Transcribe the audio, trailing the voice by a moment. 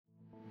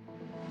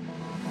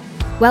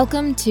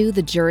Welcome to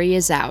The Jury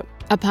Is Out,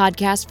 a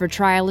podcast for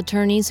trial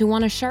attorneys who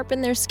want to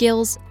sharpen their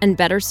skills and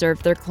better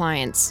serve their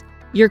clients.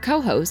 Your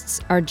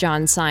co-hosts are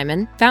John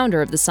Simon,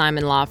 founder of the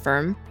Simon Law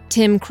Firm,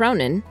 Tim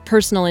Cronin,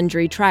 personal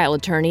injury trial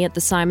attorney at the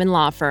Simon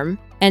Law Firm,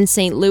 and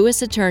St.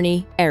 Louis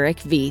attorney Eric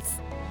Veith.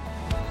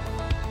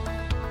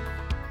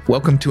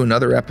 Welcome to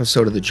another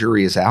episode of The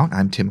Jury Is Out.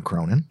 I'm Tim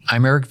Cronin.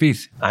 I'm Eric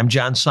Veith. I'm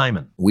John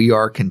Simon. We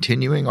are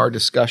continuing our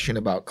discussion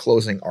about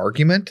closing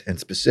argument and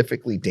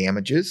specifically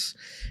damages,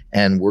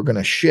 and we're going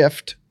to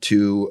shift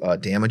to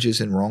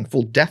damages in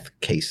wrongful death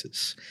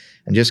cases.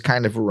 And just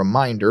kind of a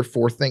reminder,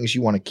 4 things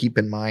you want to keep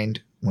in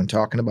mind when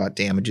talking about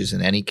damages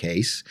in any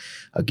case.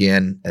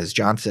 Again, as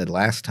John said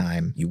last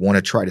time, you want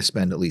to try to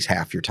spend at least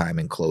half your time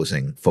in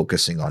closing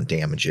focusing on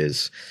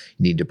damages.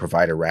 You need to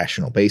provide a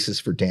rational basis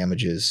for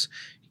damages.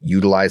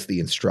 Utilize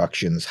the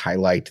instructions,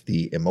 highlight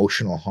the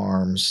emotional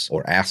harms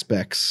or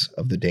aspects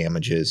of the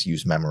damages,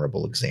 use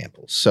memorable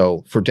examples.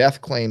 So for death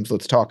claims,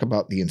 let's talk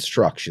about the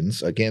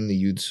instructions. Again, they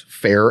use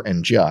fair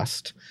and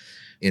just.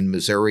 In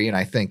Missouri, and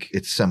I think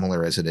it's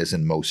similar as it is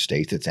in most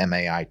states, it's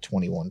MAI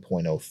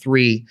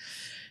 21.03.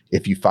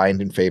 If you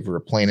find in favor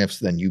of plaintiffs,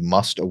 then you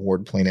must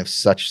award plaintiffs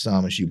such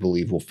sum as you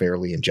believe will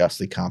fairly and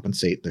justly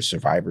compensate the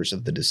survivors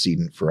of the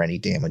decedent for any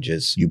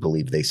damages you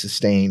believe they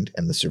sustained,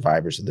 and the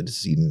survivors of the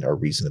decedent are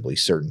reasonably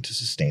certain to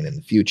sustain in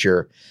the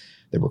future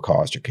that were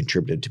caused or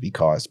contributed to be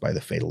caused by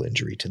the fatal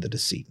injury to the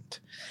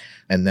decedent.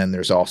 And then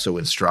there's also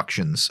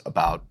instructions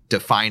about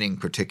defining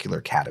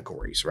particular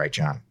categories, right,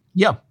 John?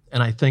 Yeah.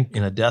 And I think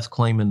in a death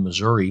claim in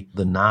Missouri,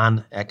 the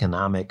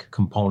non-economic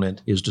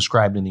component is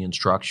described in the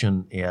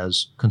instruction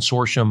as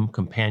consortium,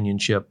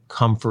 companionship,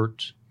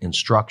 comfort,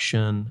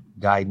 instruction,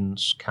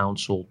 guidance,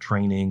 counsel,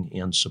 training,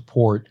 and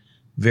support.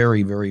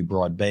 Very, very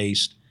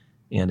broad-based.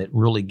 And it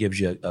really gives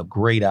you a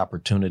great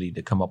opportunity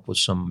to come up with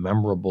some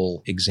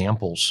memorable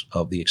examples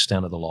of the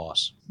extent of the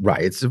loss.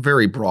 Right. It's a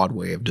very broad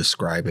way of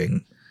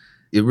describing.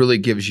 It really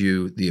gives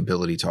you the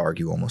ability to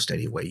argue almost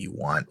any way you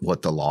want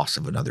what the loss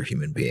of another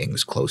human being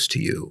who's close to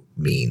you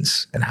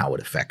means and how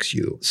it affects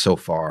you so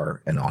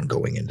far and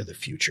ongoing into the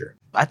future.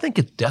 I think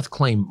a death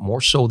claim, more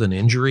so than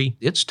injury,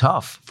 it's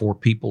tough for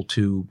people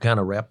to kind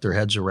of wrap their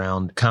heads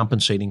around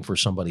compensating for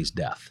somebody's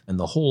death. And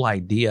the whole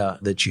idea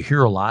that you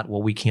hear a lot,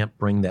 well, we can't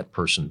bring that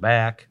person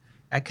back.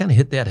 I kind of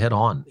hit that head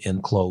on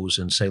in close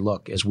and say,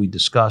 look, as we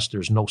discussed,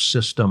 there's no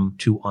system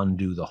to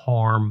undo the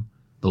harm.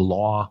 The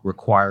law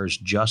requires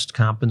just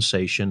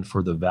compensation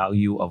for the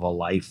value of a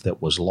life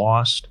that was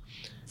lost.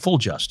 Full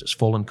justice,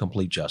 full and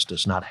complete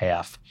justice, not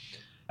half.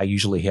 I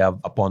usually have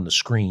up on the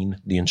screen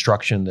the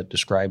instruction that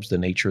describes the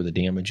nature of the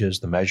damages,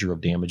 the measure of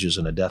damages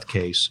in a death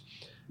case,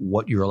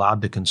 what you're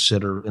allowed to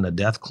consider in a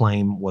death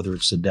claim, whether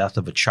it's the death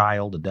of a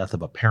child, the death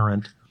of a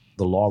parent.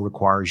 The law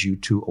requires you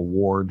to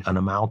award an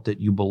amount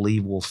that you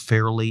believe will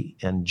fairly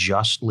and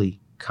justly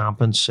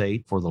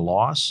compensate for the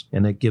loss,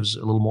 and it gives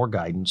a little more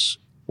guidance.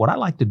 What I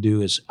like to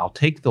do is I'll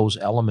take those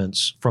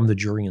elements from the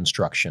jury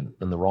instruction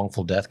in the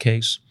wrongful death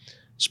case,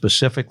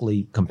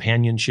 specifically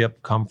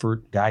companionship,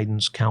 comfort,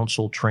 guidance,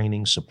 counsel,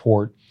 training,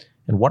 support.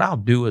 And what I'll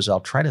do is I'll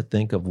try to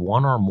think of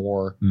one or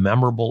more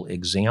memorable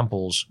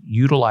examples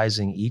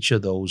utilizing each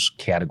of those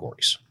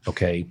categories,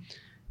 okay?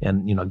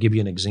 And, I'll give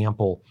you an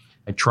example.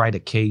 I tried a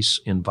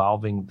case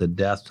involving the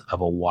death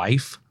of a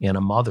wife and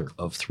a mother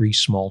of 3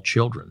 small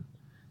children.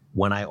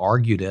 When I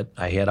argued it,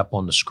 I had up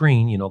on the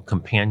screen,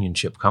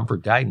 companionship,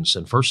 comfort, guidance.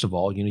 And first of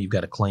all, you've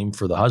got a claim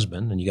for the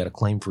husband and you got a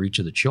claim for each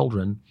of the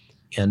children.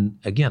 And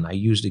again, I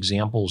used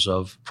examples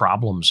of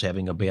problems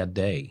having a bad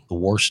day, the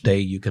worst day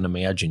you can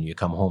imagine. You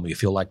come home, you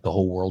feel like the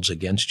whole world's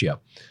against you.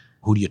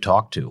 Who do you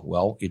talk to?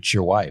 Well, it's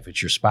your wife,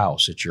 it's your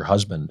spouse, it's your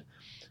husband.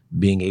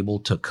 Being able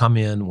to come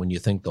in when you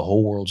think the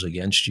whole world's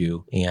against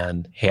you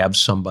and have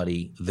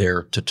somebody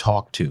there to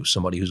talk to,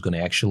 somebody who's going to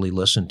actually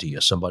listen to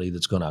you, somebody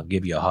that's going to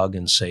give you a hug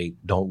and say,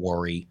 don't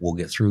worry, we'll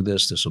get through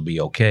this, this will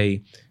be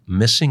okay.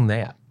 Missing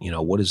that,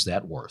 what is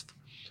that worth?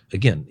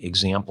 Again,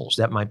 examples.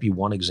 That might be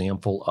one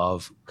example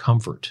of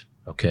comfort,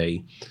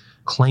 okay?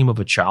 Claim of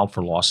a child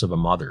for loss of a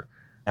mother.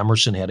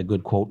 Emerson had a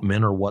good quote,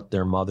 men are what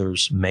their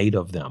mothers made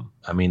of them.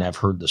 I mean, I've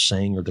heard the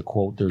saying or the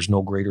quote, there's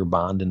no greater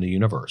bond in the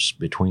universe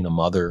between a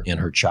mother and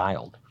her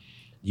child.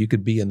 You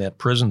could be in that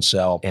prison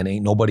cell and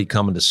ain't nobody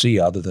coming to see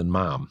you other than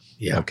mom,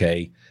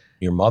 okay?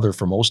 Your mother,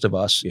 for most of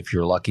us, if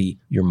you're lucky,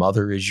 your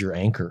mother is your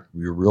anchor,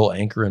 your real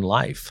anchor in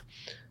life.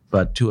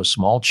 But to a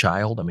small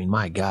child, I mean,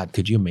 my God,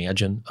 could you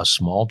imagine a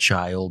small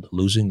child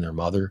losing their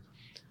mother?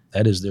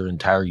 That is their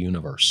entire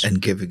universe.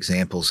 And give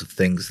examples of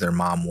things their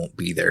mom won't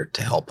be there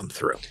to help them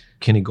through.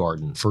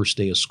 Kindergarten, first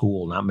day of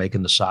school, not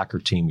making the soccer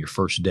team, your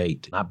first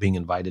date, not being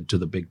invited to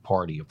the big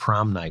party, a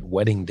prom night,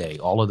 wedding day,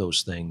 all of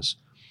those things.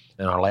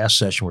 In our last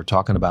session, we're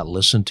talking about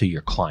listen to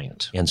your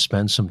client and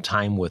spend some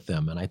time with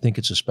them. And I think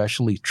it's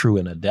especially true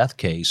in a death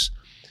case.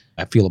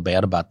 I feel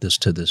bad about this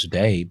to this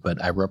day,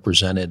 but I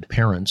represented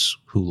parents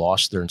who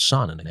lost their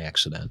son in an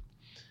accident.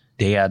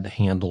 Dad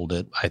handled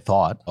it, I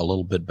thought, a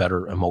little bit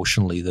better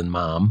emotionally than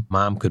Mom.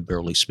 Mom could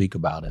barely speak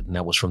about it. And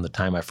that was from the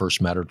time I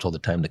first met her till the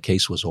time the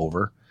case was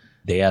over.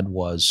 Dad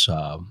was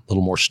a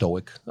little more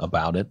stoic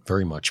about it,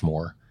 very much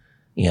more,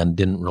 and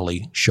didn't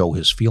really show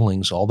his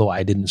feelings, although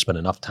I didn't spend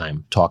enough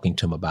time talking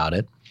to him about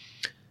it.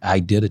 I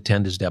did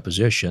attend his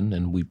deposition,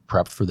 and we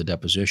prepped for the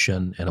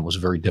deposition, and it was a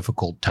very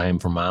difficult time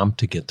for Mom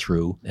to get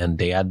through, and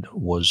Dad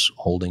was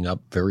holding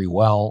up very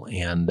well,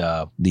 and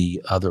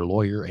the other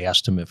lawyer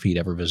asked him if he'd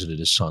ever visited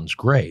his son's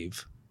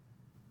grave,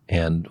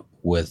 and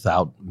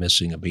without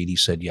missing a beat, he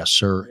said, "Yes,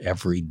 sir,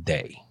 every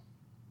day."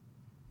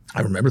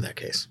 I remember that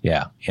case.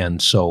 Yeah, and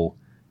so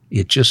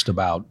it just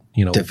about,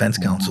 defense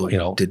counsel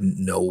didn't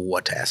know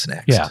what to ask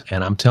next. Yeah,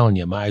 and I'm telling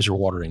you, my eyes are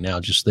watering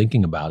now just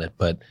thinking about it,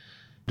 but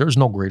there's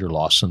no greater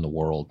loss in the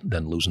world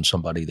than losing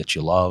somebody that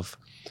you love.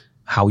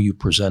 How you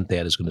present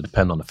that is going to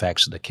depend on the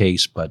facts of the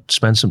case, but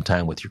spend some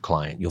time with your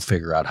client. You'll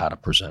figure out how to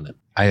present it.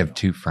 I have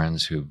two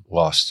friends who've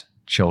lost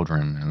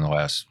children in the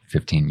last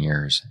 15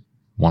 years.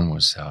 One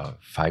was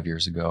 5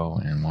 years ago,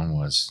 and one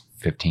was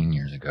 15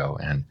 years ago.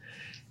 And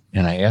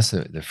I asked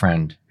the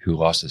friend who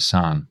lost his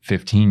son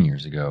 15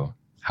 years ago,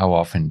 "How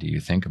often do you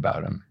think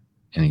about him?"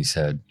 And he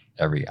said,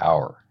 "Every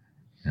hour."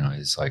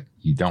 It's like,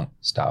 you don't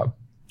stop.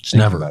 It's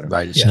never about it.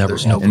 Right. It's never.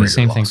 There's no and the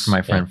same loss. thing for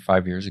my friend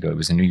 5 years ago. It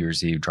was a New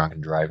Year's Eve drunken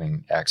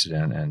driving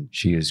accident, and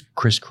she is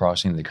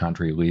crisscrossing the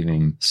country,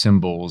 leaving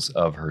symbols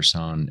of her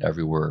son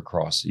everywhere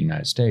across the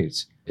United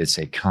States. It's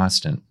a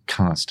constant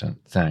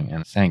thing.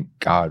 And thank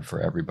God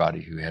for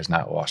everybody who has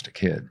not lost a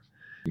kid.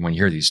 When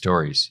you hear these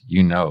stories,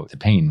 the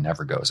pain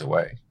never goes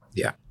away.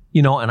 Yeah.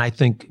 And I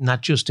think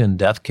not just in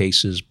death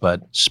cases,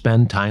 but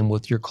spend time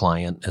with your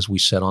client, as we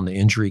said on the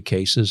injury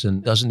cases.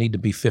 And it doesn't need to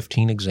be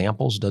 15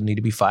 examples, doesn't need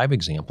to be 5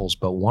 examples,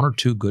 but 1 or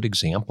 2 good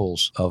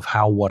examples of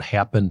how what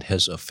happened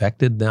has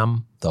affected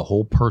them, the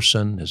whole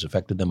person, has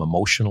affected them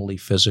emotionally,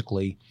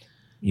 physically.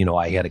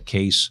 I had a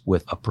case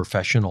with a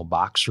professional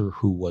boxer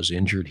who was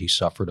injured. He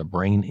suffered a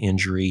brain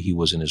injury. He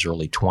was in his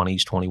early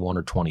 20s, 21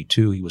 or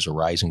 22. He was a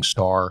rising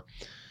star.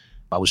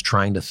 I was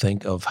trying to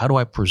think of, how do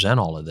I present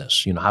all of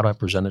this? How do I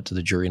present it to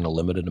the jury in a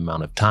limited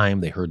amount of time?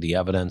 They heard the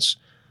evidence.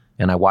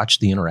 And I watched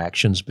the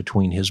interactions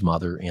between his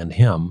mother and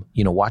him,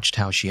 watched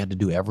how she had to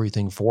do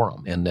everything for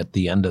him. And at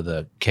the end of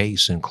the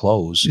case and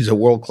close. He's a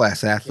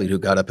world-class athlete who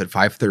got up at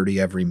 5:30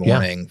 every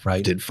morning,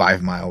 right. Did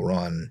 5-mile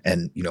run,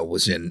 and,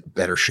 was in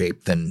better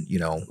shape than,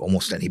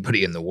 almost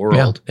anybody in the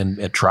world. Yeah. And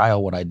at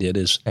trial, what I did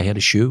is I had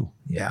a shoe.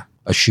 Yeah.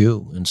 A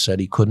shoe, and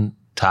said he couldn't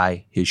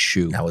tie his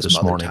shoe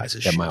this morning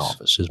at my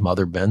office. His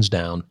mother bends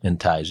down and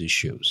ties his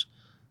shoes.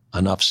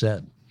 Enough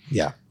said.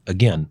 Yeah.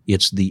 Again,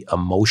 it's the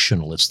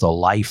emotional, it's the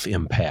life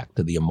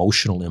impact, the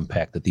emotional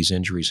impact that these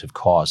injuries have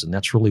caused. And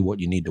that's really what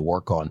you need to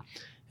work on.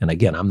 And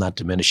again, I'm not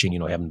diminishing,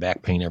 having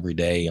back pain every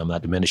day. I'm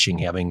not diminishing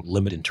having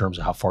limit in terms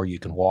of how far you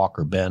can walk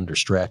or bend or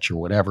stretch or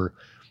whatever.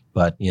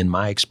 But in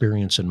my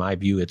experience, in my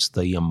view, it's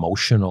the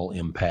emotional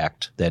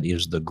impact that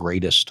is the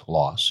greatest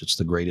loss. It's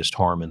the greatest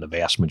harm in the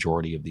vast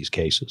majority of these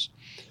cases.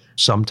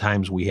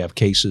 Sometimes we have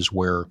cases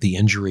where the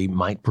injury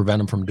might prevent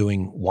them from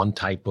doing one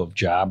type of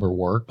job or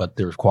work, but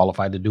they're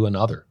qualified to do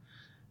another.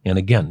 And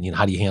again,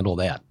 how do you handle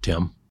that,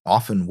 Tim?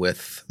 Often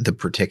with the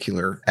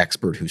particular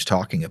expert who's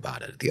talking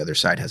about it. The other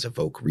side has a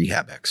voc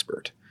rehab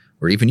expert,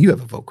 or even you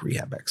have a voc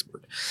rehab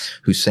expert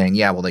who's saying,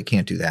 yeah, well, they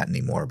can't do that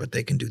anymore, but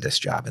they can do this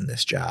job and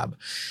this job.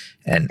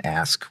 And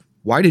ask,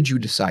 why did you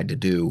decide to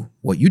do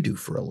what you do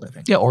for a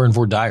living? Yeah, or in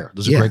Vordire.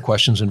 Those are great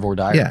questions in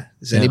Vordire. Yeah.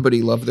 Does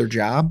anybody love their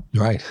job?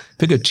 Right.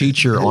 Pick a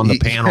teacher on the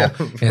panel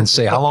and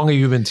say, how long have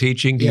you been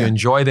teaching? Do you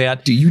enjoy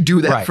that? Do you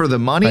do that for the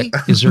money?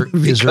 Right. Is there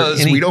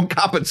we don't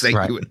compensate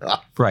you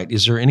enough. Right.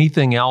 Is there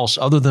anything else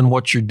other than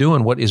what you're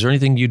doing? Is there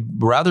anything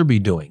you'd rather be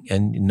doing?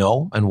 And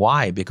no. And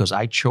why? Because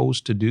I chose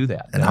to do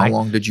that. And how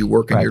long did you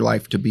work in your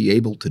life to be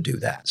able to do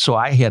that? So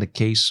I had a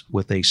case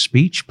with a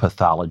speech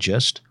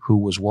pathologist who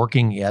was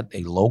working at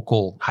a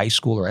local high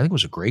school, or I think it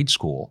was a grade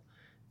school.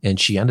 And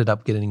she ended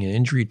up getting an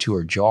injury to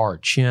her jaw or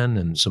chin,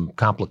 and some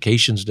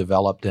complications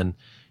developed, and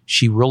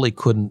she really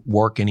couldn't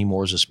work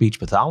anymore as a speech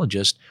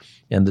pathologist.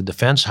 And the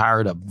defense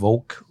hired a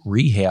voc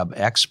rehab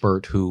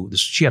expert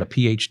she had a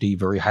PhD,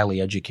 very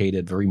highly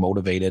educated, very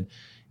motivated,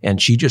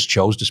 and she just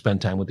chose to spend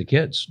time with the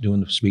kids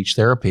doing the speech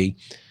therapy.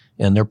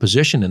 And their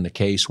position in the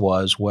case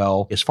was,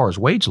 well, as far as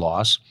wage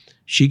loss,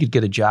 she could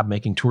get a job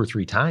making 2 or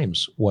 3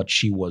 times what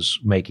she was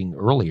making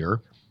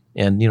earlier.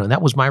 And,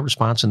 that was my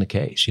response in the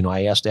case.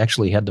 I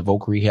actually had the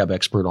voc rehab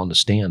expert on the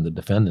stand, the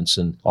defendants,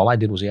 and all I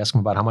did was ask him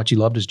about how much he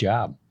loved his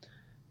job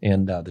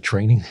and the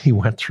training he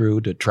went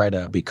through to try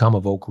to become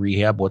a voc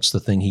rehab. What's the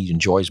thing he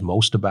enjoys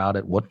most about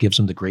it? What gives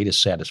him the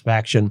greatest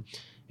satisfaction?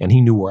 And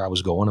he knew where I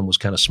was going and was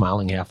kind of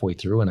smiling halfway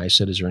through. And I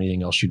said, is there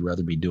anything else you'd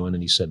rather be doing?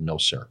 And he said, no,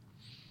 sir.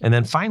 And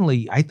then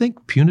finally, I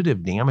think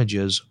punitive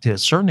damages, to a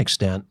certain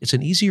extent, it's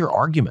an easier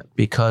argument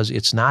because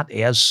it's not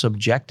as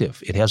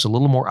subjective. It has a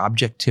little more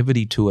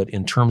objectivity to it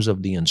in terms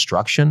of the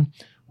instruction.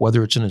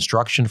 Whether it's an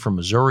instruction from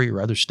Missouri or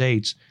other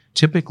states,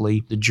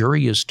 typically the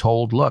jury is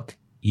told, look,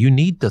 you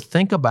need to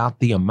think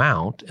about the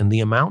amount, and the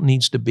amount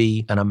needs to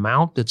be an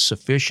amount that's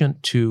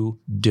sufficient to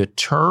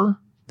deter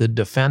the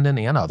defendant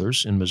and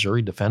others, in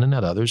Missouri, defendant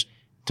and others,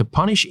 to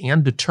punish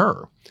and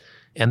deter.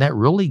 And that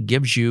really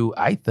gives you,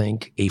 I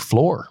think, a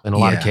floor in a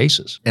lot of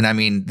cases. And I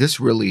mean, this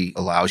really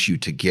allows you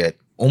to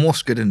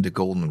almost get into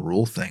golden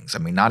rule things. I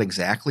mean, not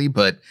exactly,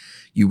 but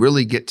you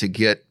really get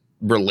to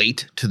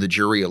relate to the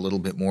jury a little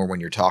bit more when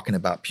you're talking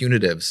about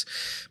punitives,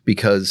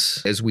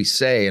 because as we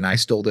say, and I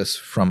stole this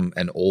from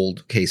an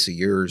old case of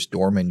yours,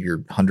 Dorman, your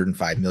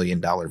 $105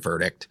 million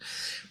verdict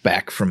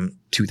back from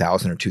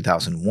 2000 or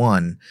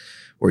 2001,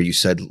 where you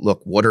said,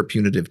 look, what are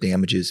punitive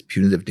damages?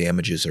 Punitive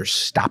damages are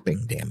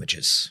stopping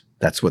damages.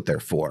 That's what they're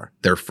for.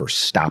 They're for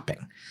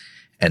stopping.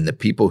 And the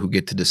people who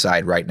get to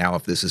decide right now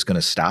if this is going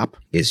to stop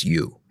is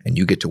you. And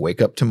you get to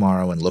wake up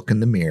tomorrow and look in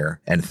the mirror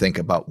and think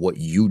about what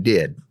you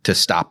did to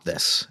stop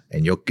this.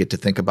 And you'll get to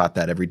think about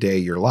that every day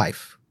of your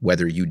life,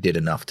 whether you did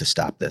enough to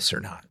stop this or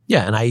not.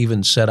 Yeah, and I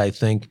even said, I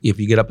think if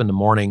you get up in the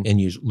morning and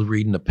you're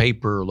reading the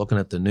paper or looking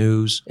at the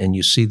news and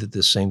you see that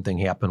this same thing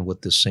happened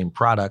with this same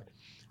product,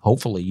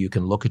 hopefully you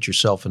can look at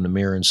yourself in the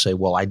mirror and say,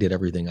 well, I did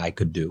everything I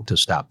could do to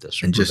stop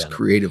this. And just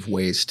creative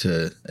ways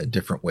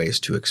different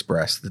ways to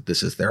express that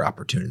this is their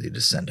opportunity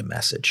to send a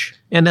message.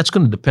 And that's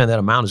going to depend, that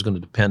amount is going to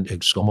depend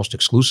almost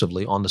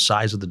exclusively on the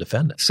size of the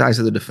defendant. Size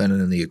of the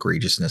defendant and the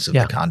egregiousness of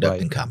the conduct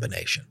and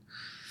combination.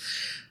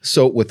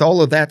 So with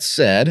all of that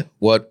said,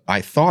 what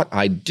I thought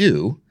I'd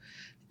do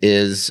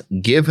is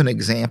give an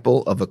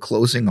example of a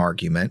closing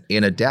argument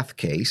in a death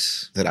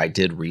case that I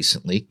did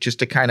recently, just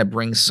to kind of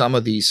bring some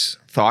of these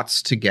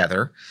thoughts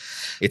together.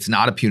 It's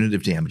not a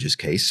punitive damages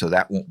case, so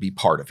that won't be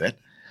part of it.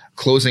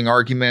 Closing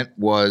argument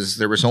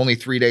there was only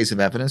 3 days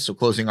of evidence, so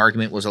closing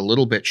argument was a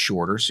little bit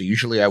shorter. So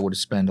usually I would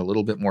spend a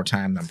little bit more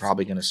time than I'm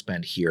probably going to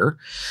spend here.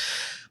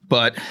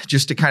 But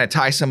just to kind of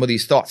tie some of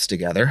these thoughts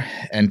together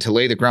and to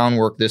lay the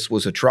groundwork, this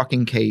was a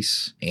trucking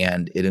case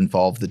and it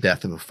involved the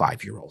death of a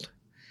 5-year-old.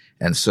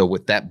 And so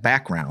with that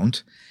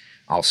background,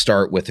 I'll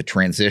start with a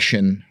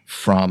transition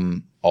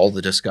from all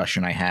the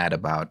discussion I had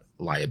about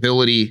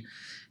liability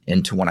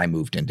into when I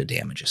moved into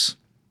damages.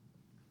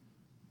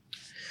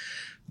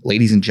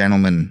 Ladies and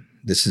gentlemen,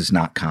 this is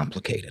not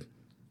complicated.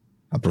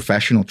 A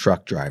professional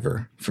truck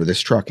driver for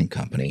this trucking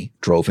company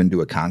drove into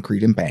a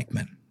concrete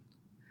embankment.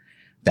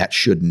 That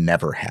should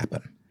never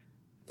happen.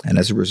 And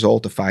as a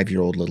result, a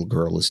 5-year-old little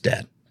girl is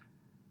dead.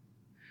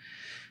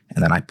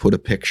 And then I put a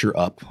picture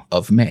up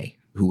of May,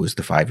 who was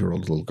the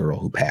 5-year-old little girl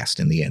who passed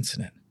in the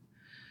incident.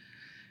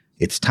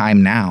 It's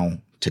time now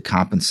to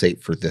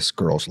compensate for this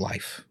girl's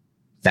life.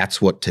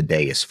 That's what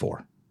today is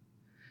for.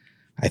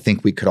 I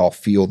think we could all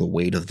feel the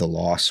weight of the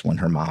loss when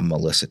her mom,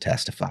 Melissa,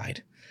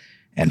 testified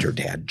and her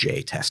dad,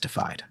 Jay,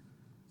 testified.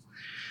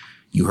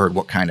 You heard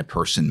what kind of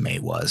person May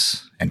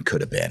was and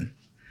could have been,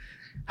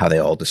 how they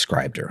all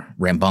described her: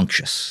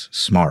 rambunctious,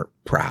 smart,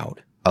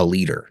 proud, a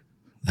leader,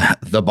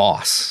 the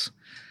boss,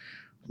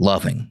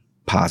 loving,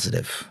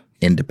 positive,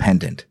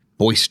 independent,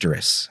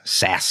 boisterous,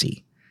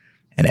 sassy,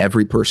 and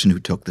every person who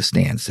took the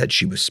stand said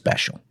she was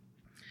special.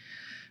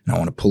 And I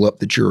want to pull up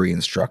the jury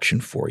instruction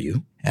for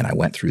you, and I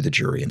went through the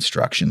jury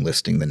instruction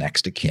listing the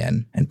next of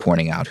kin and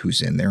pointing out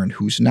who's in there and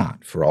who's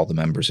not for all the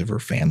members of her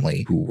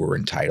family who were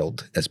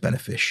entitled as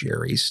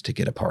beneficiaries to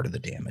get a part of the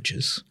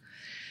damages,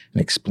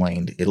 and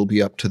explained it'll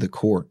be up to the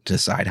court to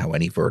decide how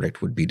any verdict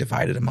would be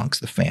divided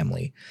amongst the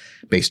family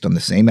based on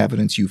the same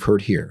evidence you've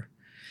heard here.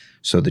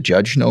 So the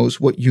judge knows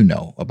what you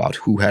know about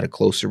who had a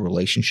closer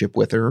relationship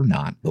with her or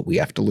not, but we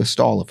have to list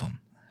all of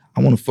them.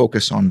 I want to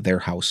focus on their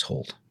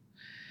household.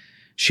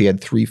 She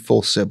had 3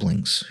 full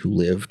siblings who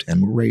lived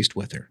and were raised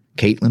with her: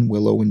 Caitlin,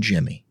 Willow, and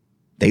Jimmy.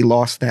 They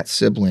lost that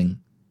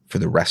sibling for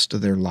the rest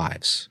of their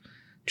lives,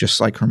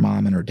 just like her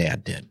mom and her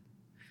dad did.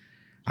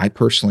 I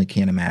personally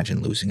can't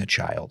imagine losing a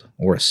child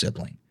or a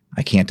sibling.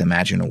 I can't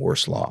imagine a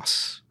worse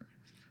loss.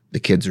 The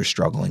kids are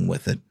struggling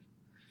with it.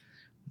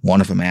 One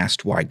of them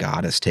asked why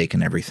God has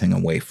taken everything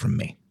away from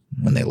me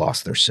when they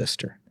lost their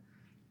sister.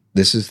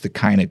 This is the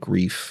kind of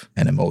grief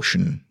and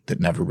emotion that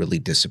never really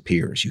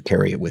disappears. You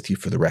carry it with you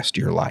for the rest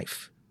of your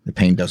life. The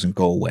pain doesn't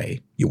go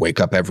away. You wake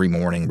up every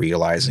morning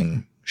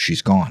realizing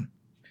she's gone.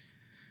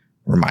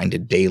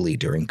 Reminded daily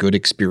during good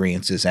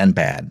experiences and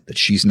bad that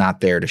she's not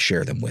there to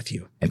share them with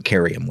you and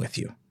carry them with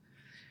you.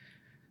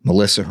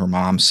 Melissa, her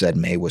mom, said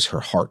May was her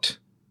heart,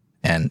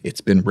 and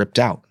it's been ripped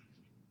out.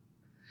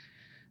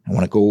 I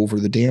want to go over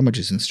the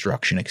damages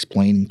instruction,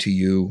 explaining to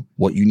you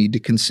what you need to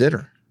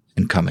consider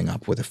in coming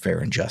up with a fair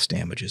and just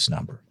damages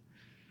number.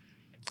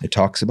 It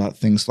talks about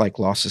things like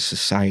loss of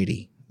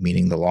society,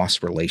 meaning the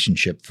lost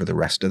relationship for the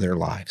rest of their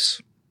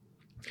lives,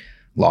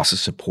 loss of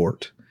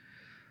support,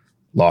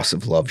 loss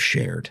of love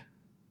shared,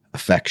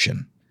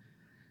 affection,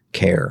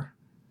 care,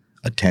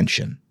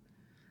 attention,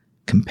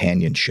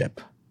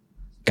 companionship,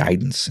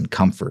 guidance and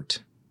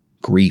comfort,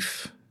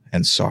 grief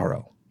and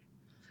sorrow.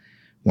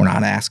 We're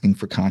not asking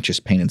for conscious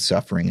pain and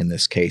suffering in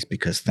this case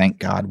because thank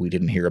God we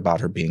didn't hear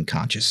about her being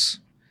conscious.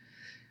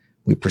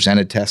 We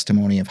presented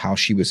testimony of how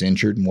she was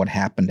injured and what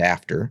happened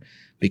after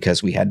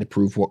because we had to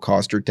prove what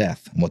caused her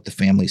death and what the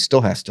family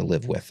still has to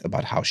live with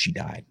about how she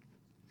died.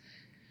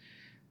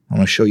 I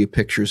want to show you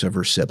pictures of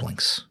her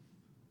siblings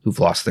who've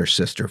lost their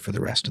sister for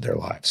the rest of their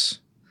lives.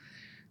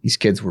 These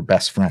kids were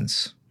best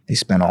friends. They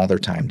spent all their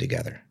time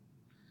together.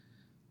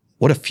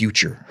 What a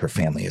future her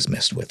family has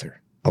missed with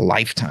her. A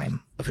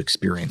lifetime of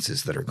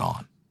experiences that are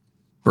gone.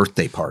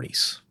 Birthday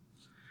parties.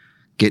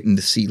 Getting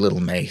to see little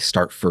May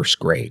start first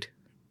grade.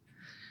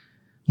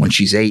 When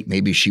she's 8,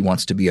 maybe she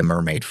wants to be a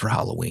mermaid for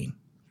Halloween.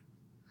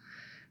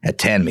 At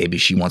 10, maybe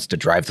she wants to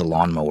drive the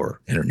lawnmower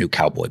in her new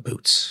cowboy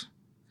boots.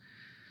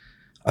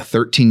 A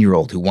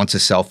 13-year-old who wants a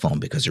cell phone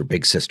because her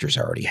big sisters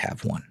already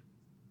have one.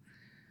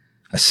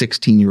 A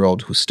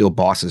 16-year-old who still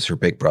bosses her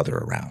big brother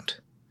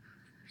around.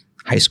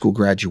 High school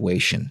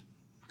graduation,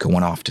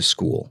 going off to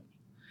school.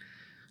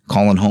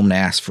 Calling home to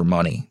ask for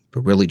money, but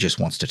really just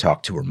wants to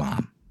talk to her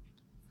mom.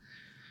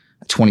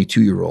 A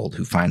 22-year-old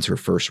who finds her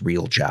first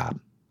real job.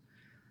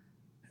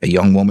 A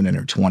young woman in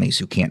her 20s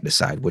who can't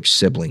decide which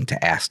sibling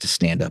to ask to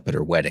stand up at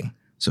her wedding,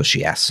 so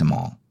she asks them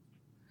all.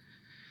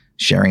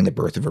 Sharing the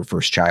birth of her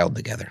first child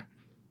together.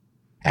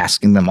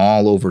 Asking them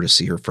all over to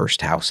see her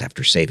first house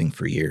after saving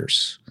for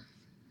years.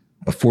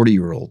 A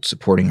 40-year-old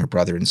supporting her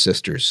brother and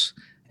sisters,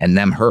 and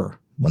them her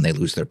when they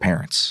lose their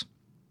parents.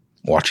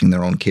 Watching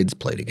their own kids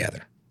play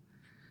together.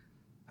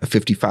 A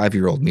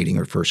 55-year-old meeting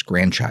her first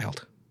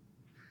grandchild.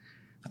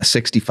 A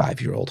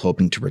 65-year-old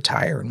hoping to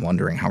retire and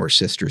wondering how her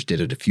sisters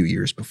did it a few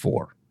years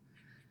before.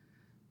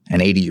 An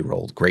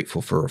 80-year-old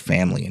grateful for her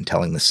family and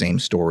telling the same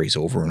stories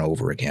over and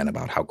over again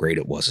about how great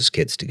it was as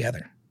kids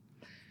together.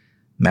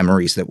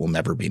 Memories that will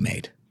never be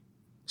made.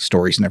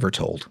 Stories never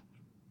told.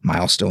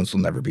 Milestones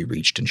will never be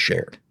reached and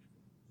shared.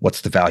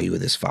 What's the value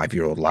of this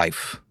 5-year-old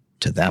life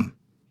to them?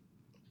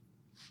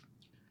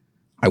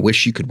 I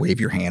wish you could wave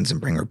your hands and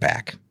bring her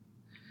back.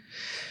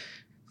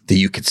 That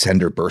you could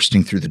send her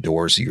bursting through the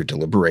doors of your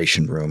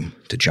deliberation room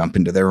to jump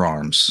into their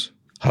arms,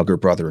 hug her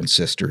brother and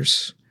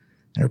sisters,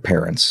 and her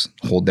parents,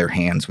 hold their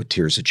hands with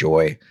tears of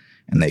joy,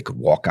 and they could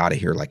walk out of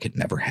here like it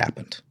never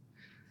happened.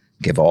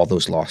 Give all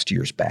those lost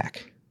years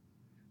back.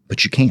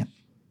 But you can't.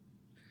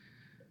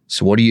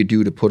 So what do you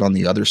do to put on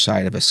the other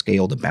side of a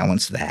scale to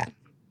balance that?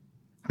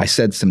 I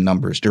said some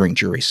numbers during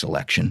jury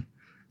selection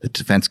that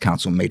defense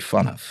counsel made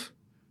fun of.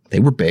 They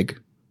were big,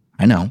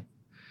 I know.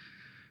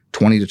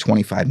 $20 to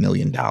 $25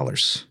 million.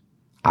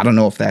 I don't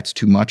know if that's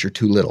too much or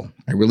too little.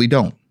 I really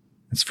don't.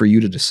 It's for you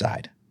to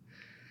decide.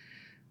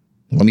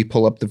 Let me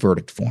pull up the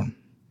verdict form.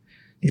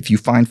 If you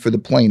find for the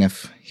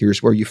plaintiff,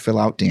 here's where you fill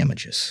out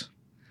damages.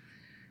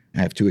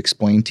 I have to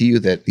explain to you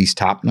that these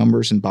top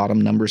numbers and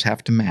bottom numbers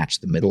have to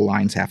match. The middle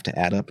lines have to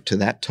add up to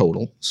that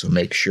total, so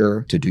make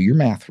sure to do your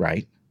math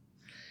right.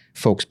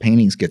 Folks'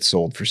 paintings get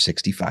sold for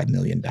 $65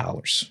 million.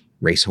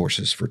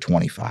 Racehorses for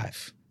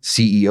 $25.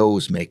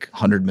 CEOs make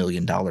 $100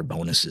 million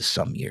bonuses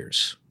some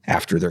years,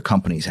 after their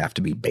companies have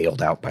to be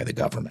bailed out by the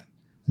government.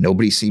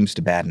 Nobody seems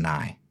to bat an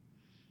eye.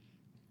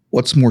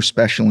 What's more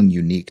special and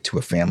unique to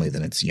a family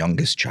than its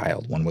youngest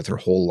child, one with her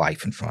whole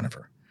life in front of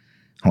her?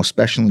 How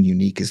special and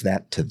unique is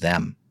that to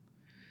them?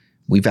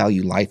 We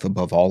value life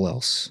above all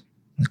else.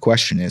 The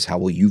question is, how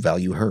will you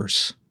value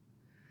hers?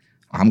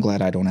 I'm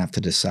glad I don't have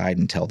to decide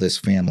and tell this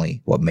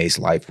family what May's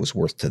life was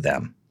worth to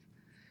them.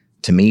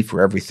 To me,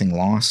 for everything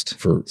lost,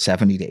 for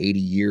 70 to 80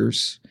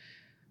 years,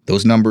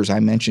 those numbers I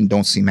mentioned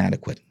don't seem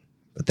adequate,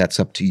 but that's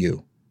up to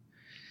you.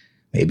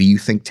 Maybe you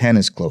think 10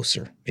 is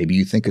closer. Maybe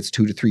you think it's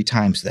 2 to 3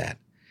 times that.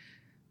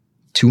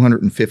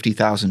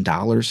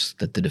 $250,000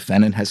 that the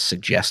defendant has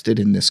suggested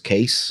in this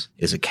case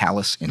is a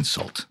callous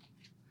insult.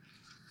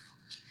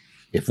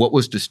 If what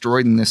was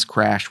destroyed in this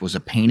crash was a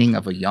painting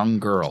of a young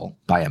girl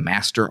by a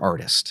master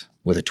artist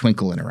with a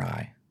twinkle in her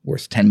eye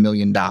worth $10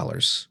 million,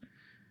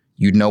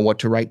 you'd know what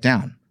to write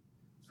down.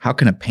 How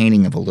can a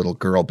painting of a little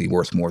girl be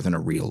worth more than a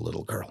real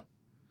little girl?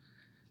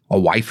 A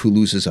wife who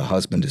loses a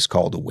husband is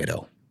called a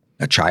widow.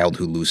 A child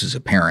who loses a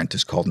parent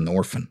is called an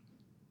orphan.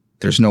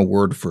 There's no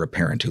word for a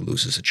parent who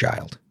loses a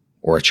child,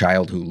 or a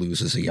child who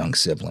loses a young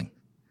sibling.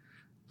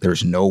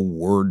 There's no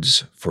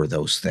words for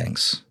those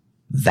things.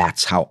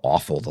 That's how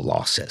awful the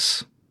loss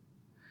is.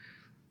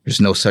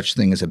 There's no such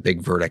thing as a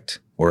big verdict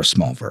or a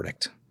small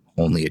verdict,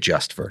 only a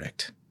just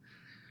verdict.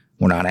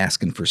 We're not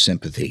asking for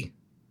sympathy,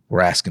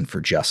 we're asking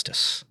for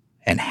justice.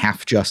 And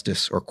half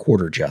justice or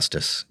quarter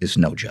justice is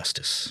no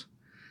justice.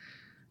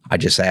 I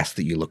just ask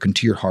that you look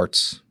into your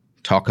hearts,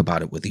 talk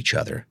about it with each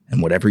other,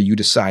 and whatever you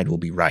decide will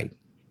be right.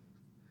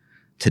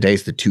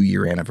 Today's the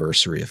 2-year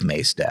anniversary of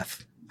May's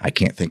death. I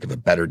can't think of a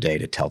better day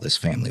to tell this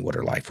family what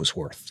her life was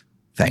worth.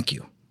 Thank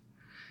you.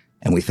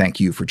 And we thank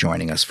you for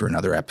joining us for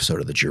another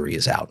episode of The Jury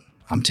Is Out.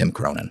 I'm Tim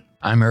Cronin.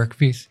 I'm Eric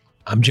Feith.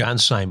 I'm John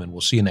Simon.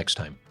 We'll see you next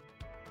time.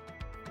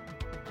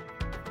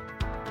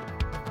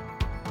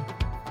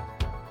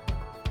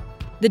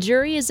 The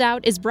Jury Is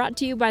Out is brought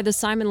to you by the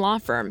Simon Law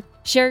Firm.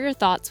 Share your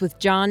thoughts with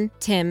John,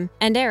 Tim,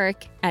 and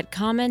Eric at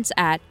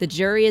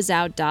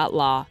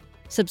comments@thejuryisout.law.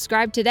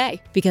 Subscribe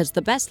today because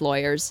the best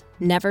lawyers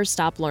never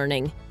stop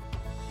learning.